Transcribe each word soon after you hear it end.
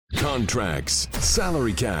Contracts,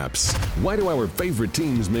 salary caps. Why do our favorite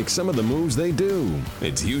teams make some of the moves they do?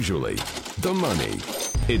 It's usually the money.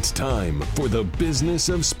 It's time for the Business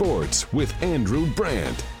of Sports with Andrew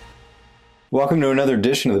Brandt. Welcome to another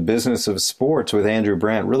edition of the Business of Sports with Andrew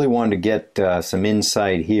Brandt. Really wanted to get some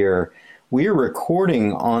insight here. We are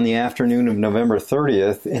recording on the afternoon of November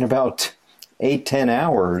 30th. In about 8-10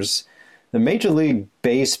 hours, the Major League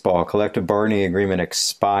Baseball collective bargaining agreement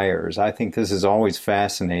expires. I think this is always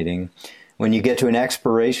fascinating when you get to an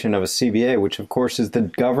expiration of a CBA, which of course is the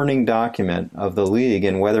governing document of the league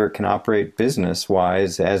and whether it can operate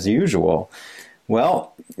business-wise as usual.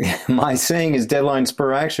 Well, my saying is deadline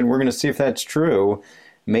spur action. We're going to see if that's true.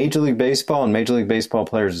 Major League Baseball and Major League Baseball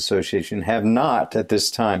Players Association have not, at this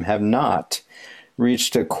time,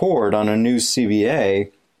 reached accord on a new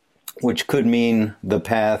CBA, which could mean the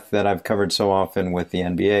path that I've covered so often with the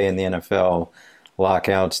NBA and the NFL,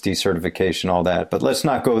 lockouts, decertification, all that. But let's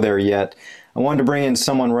not go there yet. I wanted to bring in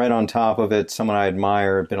someone right on top of it, someone I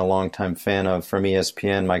admire, been a longtime fan of from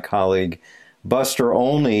ESPN, my colleague, Buster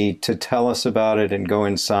Olney, to tell us about it and go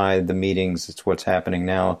inside the meetings. It's what's happening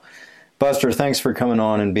now. Buster, thanks for coming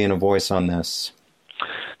on and being a voice on this.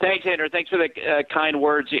 Thanks, Andrew. Thanks for the kind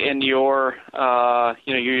words in your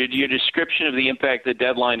description of the impact of the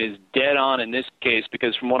deadline is dead on in this case,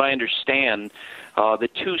 because from what I understand, the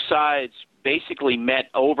two sides basically met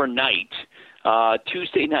overnight,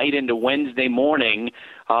 Tuesday night into Wednesday morning,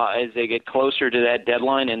 as they get closer to that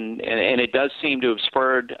deadline, and it does seem to have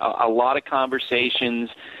spurred a lot of conversations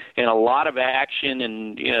and a lot of action.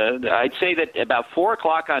 And I'd say that about 4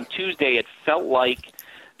 o'clock on Tuesday, it felt like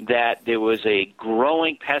that there was a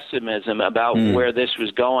growing pessimism about where this was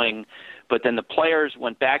going. But then the players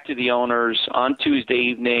went back to the owners on Tuesday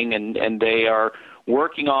evening, and they are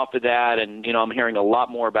working off of that. And, I'm hearing a lot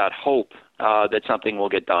more about hope that something will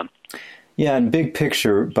get done. Yeah, and big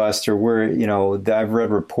picture, Buster, I've read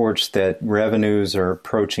reports that revenues are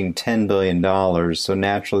approaching $10 billion. So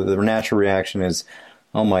naturally, the natural reaction is,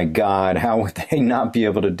 oh my God, how would they not be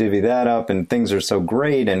able to divvy that up? And things are so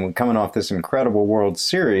great, and we're coming off this incredible World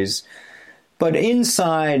Series. But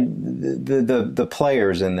inside the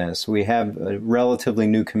players in this, we have a relatively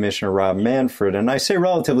new commissioner, Rob Manfred. And I say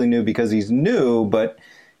relatively new because he's new, but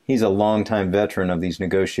he's a longtime veteran of these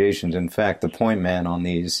negotiations. In fact, the point man on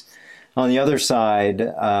these. On the other side,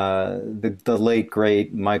 the late,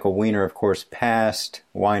 great Michael Weiner, of course, passed.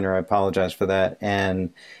 Weiner, I apologize for that.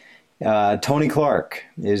 And Tony Clark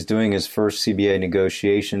is doing his first CBA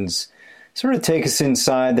negotiations. Sort of take us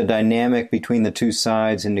inside the dynamic between the two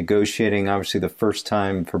sides in negotiating, obviously the first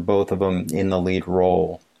time for both of them in the lead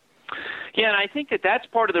role. Yeah, and I think that's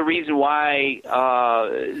part of the reason why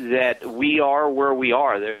that we are where we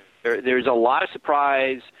are. There's a lot of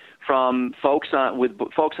surprise from folks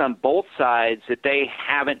on both sides that they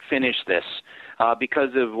haven't finished this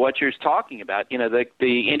because of what you're talking about.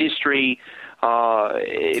 The industry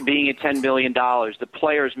being at $10 billion, the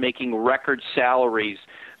players making record salaries,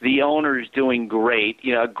 the owners doing great,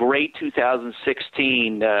 great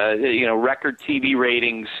 2016, record TV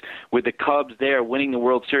ratings with the Cubs there winning the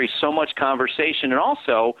World Series, so much conversation. And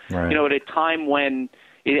also, right, at a time when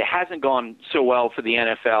it hasn't gone so well for the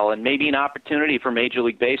NFL, and maybe an opportunity for Major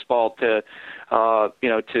League Baseball to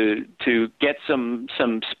get some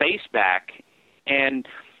space back. And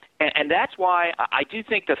that's why I do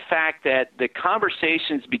think the fact that the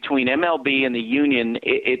conversations between MLB and the union,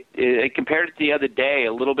 it compared it the other day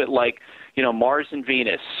a little bit like, Mars and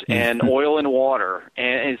Venus and oil and water.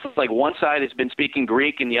 And it's like one side has been speaking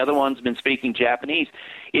Greek and the other one's been speaking Japanese.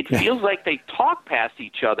 It feels like they talk past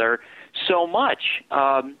each other so much.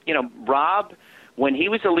 Rob, when he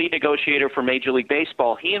was the lead negotiator for Major League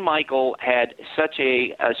Baseball, he and Michael had such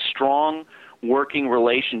a strong working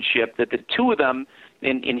relationship that the two of them,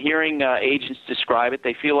 in hearing agents describe it,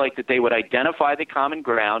 they feel like that they would identify the common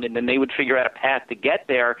ground and then they would figure out a path to get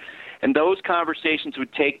there. And those conversations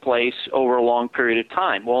would take place over a long period of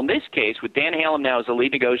time. Well, in this case, with Dan Halem now as the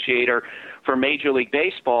lead negotiator for Major League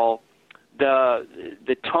Baseball, the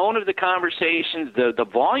tone of the conversations, the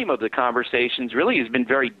volume of the conversations really has been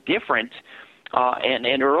very different.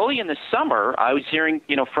 And early in the summer, I was hearing,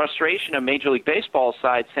 frustration on Major League Baseball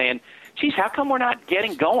side saying, geez, how come we're not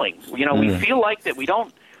getting going? We feel like that we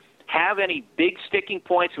don't have any big sticking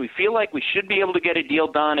points. We feel like we should be able to get a deal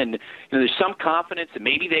done, and there's some confidence that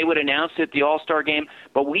maybe they would announce it at the All-Star game,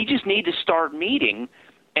 but we just need to start meeting.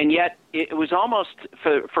 And yet it was almost,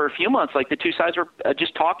 for a few months, like the two sides were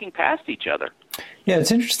just talking past each other. Yeah, it's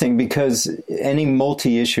interesting because any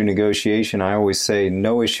multi-issue negotiation, I always say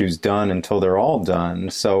no issue's done until they're all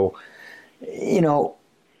done. So,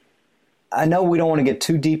 I know we don't want to get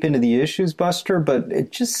too deep into the issues, Buster, but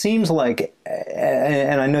it just seems like,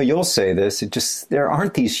 and I know you'll say this, there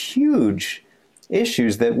aren't these huge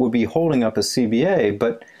issues that would be holding up a CBA,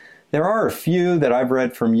 but there are a few that I've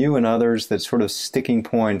read from you and others that sort of sticking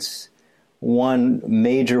points. One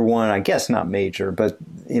major one, I guess not major, but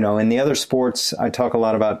in the other sports, I talk a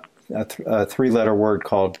lot about a three-letter word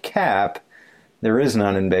called cap. There is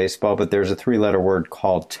none in baseball, but there's a three-letter word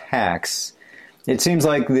called tax. It seems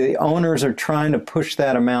like the owners are trying to push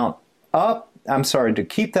that amount up. To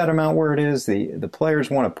keep that amount where it is. The players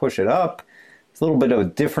want to push it up. There's a little bit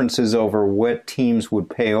of differences over what teams would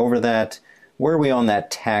pay over that. Where are we on that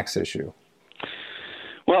tax issue?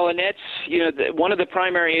 Well, and that's, one of the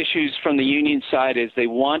primary issues from the union side is they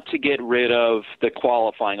want to get rid of the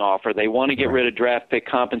qualifying offer. They want to get rid of draft pick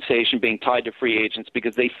compensation being tied to free agents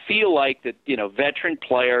because they feel like that, veteran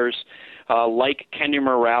players like Kenny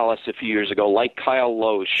Morales a few years ago, like Kyle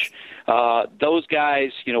Loesch, those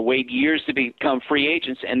guys, wait years to become free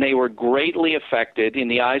agents, and they were greatly affected in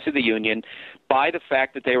the eyes of the union by the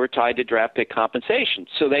fact that they were tied to draft pick compensation.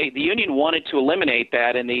 So the union wanted to eliminate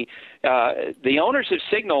that, and the owners have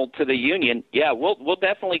signaled to the union, we'll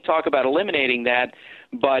definitely talk about eliminating that,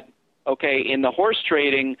 but okay, in the horse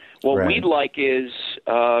trading, what we'd like is,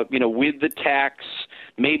 with the tax,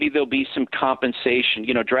 maybe there'll be some compensation,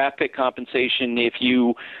 draft pick compensation if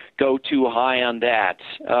you go too high on that.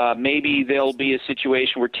 Maybe there'll be a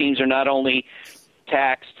situation where teams are not only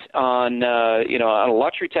taxed on on a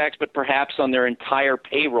luxury tax, but perhaps on their entire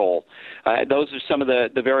payroll. Those are some of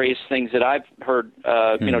the various things that I've heard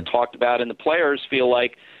talked about, and the players feel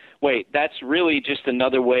like, wait, that's really just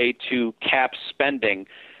another way to cap spending.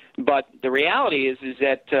 But the reality is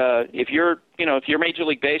that if you're Major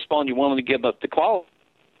League Baseball and you're willing to give up the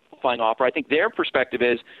qualifying offer, I think their perspective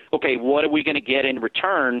is, okay, what are we going to get in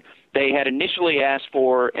return? They had initially asked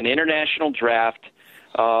for an international draft.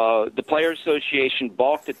 The Players Association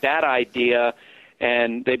balked at that idea,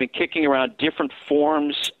 and they've been kicking around different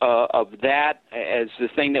forms of that as the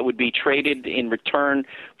thing that would be traded in return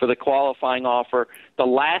for the qualifying offer. The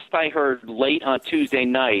last I heard late on Tuesday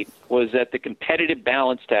night was that the competitive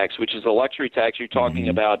balance tax, which is the luxury tax you're talking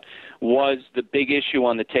about, was the big issue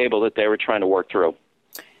on the table that they were trying to work through.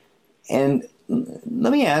 And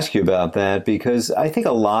let me ask you about that, because I think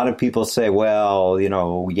a lot of people say, well,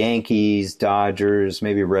 Yankees, Dodgers,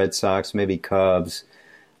 maybe Red Sox, maybe Cubs,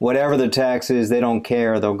 whatever the tax is, they don't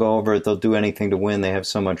care. They'll go over it. They'll do anything to win. They have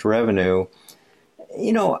so much revenue.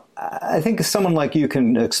 I think someone like you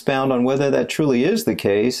can expound on whether that truly is the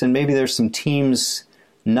case, and maybe there's some teams,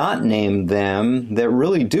 not named them, that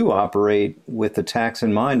really do operate with the tax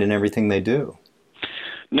in mind in everything they do.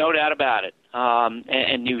 No doubt about it.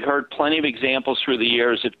 And you've heard plenty of examples through the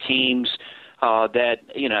years of teams that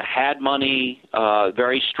had money,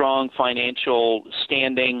 very strong financial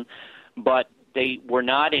standing, but they were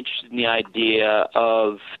not interested in the idea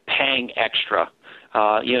of paying extra.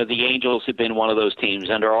 The Angels have been one of those teams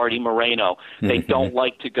under Artie Moreno. They don't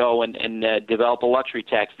like to go and develop a luxury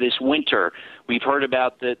tax. This winter, we've heard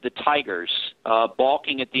about the Tigers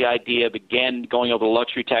balking at the idea of, again, going over the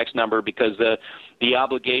luxury tax number because the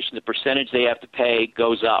obligation, the percentage they have to pay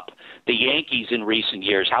goes up. The Yankees in recent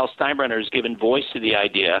years, Hal Steinbrenner has given voice to the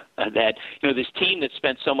idea that, this team that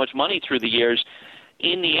spent so much money through the years,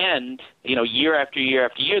 in the end, year after year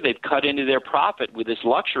after year, they've cut into their profit with this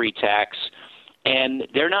luxury tax, and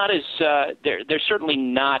they're not as they're certainly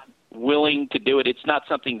not willing to do it. It's not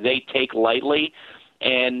something they take lightly,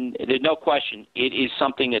 and there's no question it is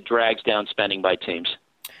something that drags down spending by teams.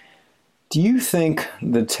 Do you think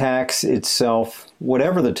the tax itself,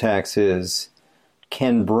 whatever the tax is,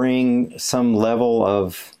 can bring some level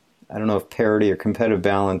of, I don't know if parity or competitive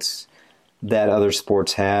balance that other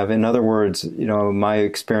sports have? In other words, my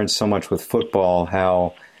experience so much with football,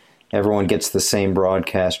 how everyone gets the same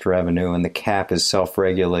broadcast revenue and the cap is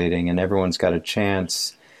self-regulating and everyone's got a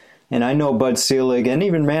chance. And I know Bud Selig and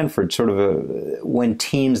even Manfred when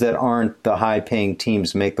teams that aren't the high-paying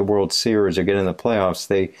teams make the World Series or get in the playoffs,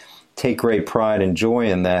 they take great pride and joy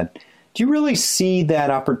in that. Do you really see that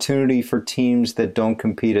opportunity for teams that don't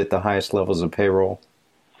compete at the highest levels of payroll?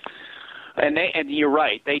 And you're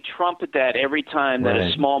right. They trumpet that every time that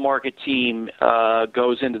a small market team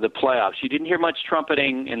goes into the playoffs. You didn't hear much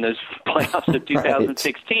trumpeting in the playoffs of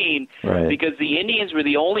 2016 because the Indians were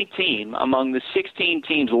the only team among the 16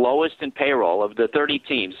 teams lowest in payroll of the 30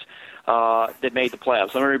 teams that made the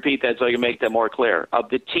playoffs. Let me repeat that so I can make that more clear. Of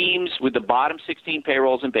the teams with the bottom 16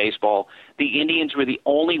 payrolls in baseball, the Indians were the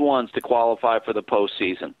only ones to qualify for the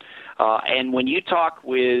postseason. And when you talk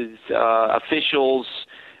with officials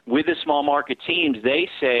with the small market teams, they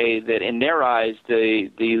say that in their eyes, the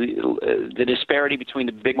disparity between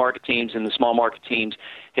the big market teams and the small market teams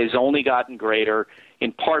has only gotten greater,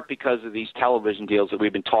 in part because of these television deals that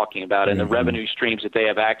we've been talking about and the revenue streams that they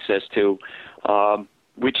have access to,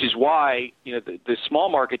 which is why the small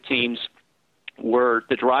market teams were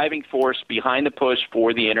the driving force behind the push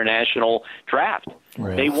for the international draft.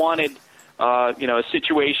 Right. They wanted a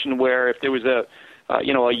situation where if there was a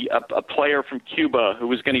player from Cuba who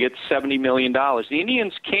was going to get $70 million, the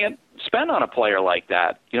Indians can't spend on a player like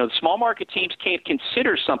that. The small market teams can't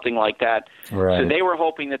consider something like that. Right. So they were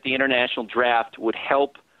hoping that the international draft would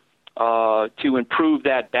help to improve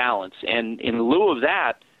that balance. And in lieu of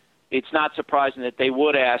that, it's not surprising that they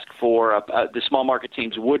would ask for, the small market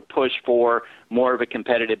teams would push for more of a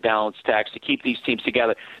competitive balance tax to keep these teams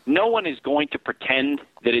together. No one is going to pretend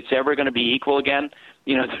that it's ever going to be equal again.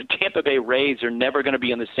 The Tampa Bay Rays are never going to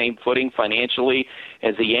be on the same footing financially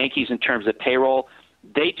as the Yankees in terms of payroll.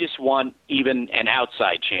 They just want even an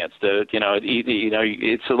outside chance.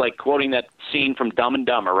 It's like quoting that scene from Dumb and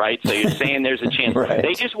Dumber, right? So you're saying there's a chance. Right.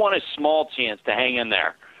 They just want a small chance to hang in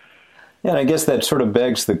there. Yeah, and I guess that sort of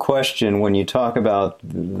begs the question when you talk about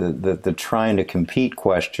the trying to compete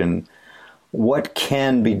question, what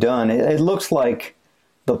can be done? It looks like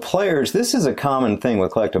the players, this is a common thing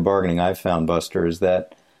with collective bargaining I've found, Buster, is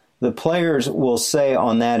that the players will say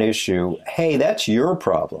on that issue, hey, that's your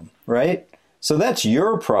problem, right? So that's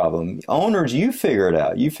your problem. Owners, you figure it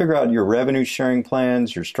out. You figure out your revenue sharing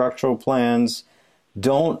plans, your structural plans.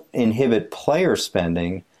 Don't inhibit player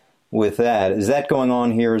spending with that. Is that going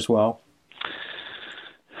on here as well?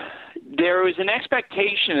 There was an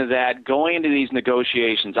expectation of that going into these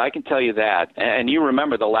negotiations. I can tell you that. And you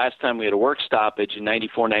remember the last time we had a work stoppage in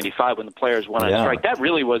 94, 95 when the players went on strike. That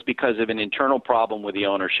really was because of an internal problem with the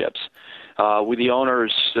ownerships. With the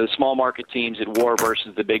owners, the small market teams at war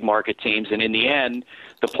versus the big market teams. And in the end,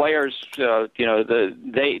 the players,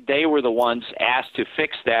 they were the ones asked to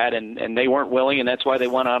fix that, and they weren't willing, and that's why they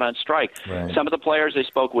went out on strike. Right. Some of the players I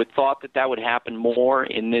spoke with thought that would happen more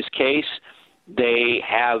in this case. They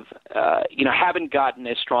have, haven't gotten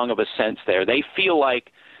as strong of a sense there. They feel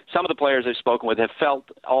like some of the players I've spoken with have felt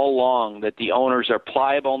all along that the owners are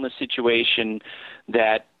pliable in the situation,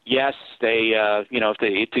 that yes, they,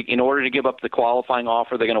 in order to give up the qualifying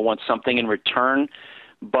offer, they're going to want something in return.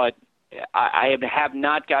 But I have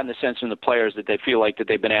not gotten the sense from the players that they feel like that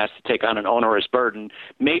they've been asked to take on an onerous burden,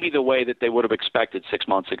 maybe the way that they would have expected 6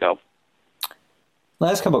 months ago.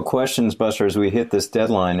 Last couple of questions, Buster, as we hit this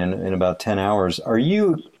deadline in about 10 hours.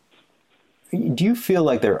 Do you feel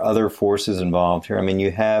like there are other forces involved here? I mean, you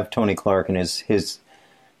have Tony Clark and his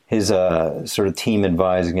sort of team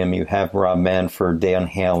advising him. You have Rob Manfred, Dan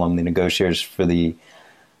Halem, the negotiators for the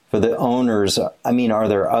owners. I mean, are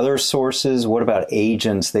there other sources? What about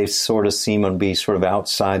agents? They sort of seem to be sort of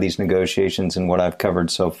outside these negotiations in what I've covered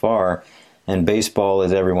so far. And baseball,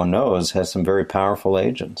 as everyone knows, has some very powerful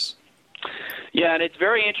agents. Yeah, and it's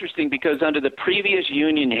very interesting because under the previous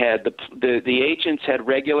union head, the agents had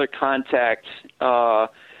regular contact,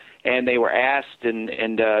 and they were asked and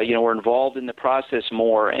were involved in the process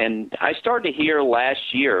more. And I started to hear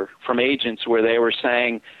last year from agents where they were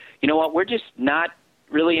saying, you know what, we're just not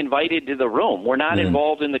really invited to the room. We're not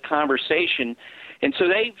involved in the conversation. And so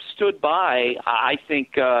they stood by, I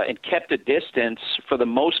think, and kept a distance for the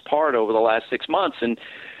most part over the last 6 months. And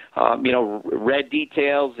read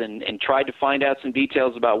details and tried to find out some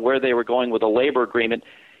details about where they were going with a labor agreement.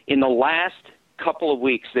 In the last couple of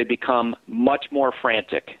weeks, they become much more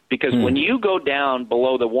frantic because when you go down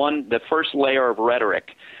below the first layer of rhetoric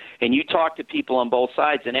and you talk to people on both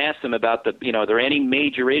sides and ask them about are there any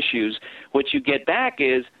major issues, what you get back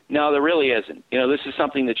is, no, there really isn't. This is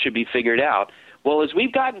something that should be figured out. Well, as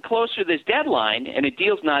we've gotten closer to this deadline and a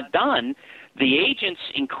deal's not done, the agents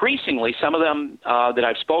increasingly, some of them that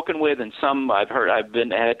I've spoken with and some I've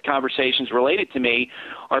had conversations related to me,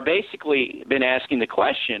 are basically been asking the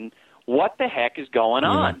question, what the heck is going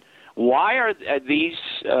on? Why are these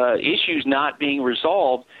issues not being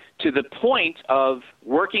resolved to the point of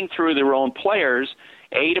working through their own players,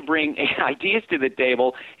 A, to bring ideas to the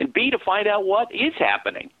table, and B, to find out what is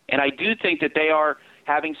happening? And I do think that they are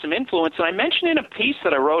having some influence. And I mentioned in a piece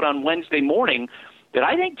that I wrote on Wednesday morning that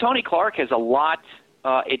I think Tony Clark has a lot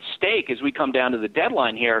at stake as we come down to the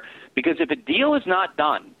deadline here, because if a deal is not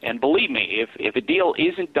done, and believe me, if a deal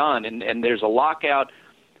isn't done and there's a lockout,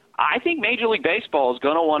 I think Major League Baseball is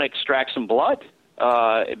going to want to extract some blood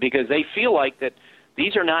because they feel like that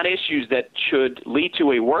these are not issues that should lead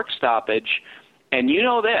to a work stoppage. And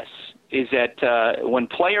this is that when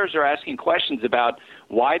players are asking questions about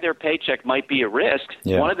why their paycheck might be at risk.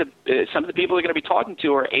 Yeah. Some of the people they're going to be talking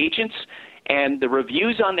to are agents, and the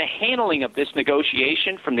reviews on the handling of this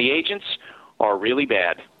negotiation from the agents are really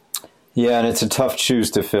bad. Yeah, and it's a tough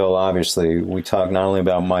shoes to fill, obviously. We talk not only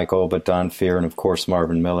about Michael, but Don Fehr and, of course,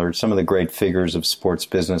 Marvin Miller, some of the great figures of sports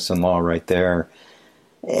business and law right there.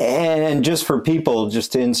 And just for people,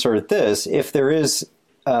 just to insert this, if there is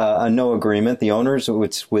a no agreement, the owners,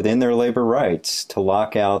 it's within their labor rights to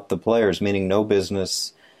lock out the players, meaning no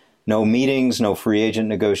business, no meetings, no free agent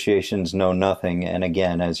negotiations, no nothing. And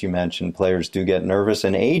again, as you mentioned, players do get nervous,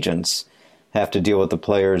 and agents have to deal with the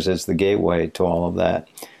players as the gateway to all of that.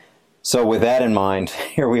 So with that in mind,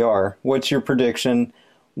 here we are. What's your prediction?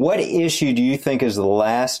 What issue do you think is the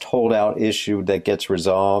last holdout issue that gets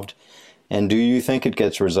resolved? And do you think it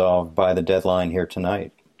gets resolved by the deadline here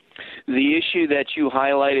tonight? The issue that you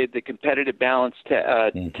highlighted, the competitive balance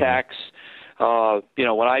tax,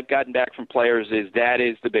 what I've gotten back from players is that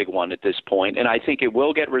is the big one at this point. And I think it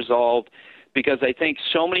will get resolved because I think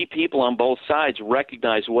so many people on both sides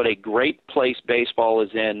recognize what a great place baseball is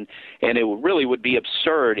in, and it really would be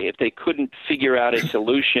absurd if they couldn't figure out a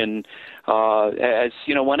solution. As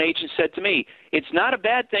one agent said to me, it's not a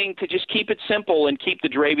bad thing to just keep it simple and keep the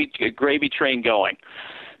gravy train going.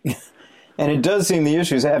 And it does seem the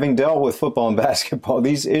issues, having dealt with football and basketball,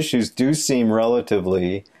 these issues do seem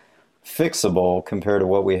relatively fixable compared to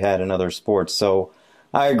what we had in other sports. So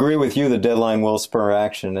I agree with you, the deadline will spur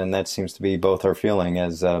action, and that seems to be both our feeling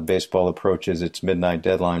as baseball approaches its midnight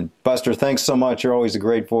deadline. Buster, thanks so much. You're always a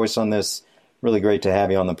great voice on this. Really great to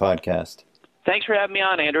have you on the podcast. Thanks for having me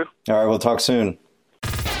on, Andrew. All right, we'll talk soon.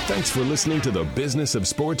 Thanks for listening to The Business of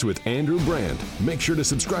Sports with Andrew Brandt. Make sure to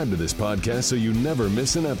subscribe to this podcast so you never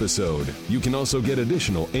miss an episode. You can also get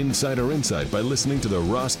additional insider insight by listening to the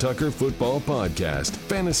Ross Tucker Football Podcast,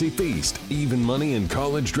 Fantasy Feast, Even Money, and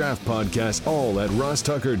College Draft Podcast, all at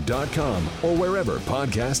rosstucker.com or wherever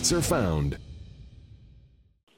podcasts are found.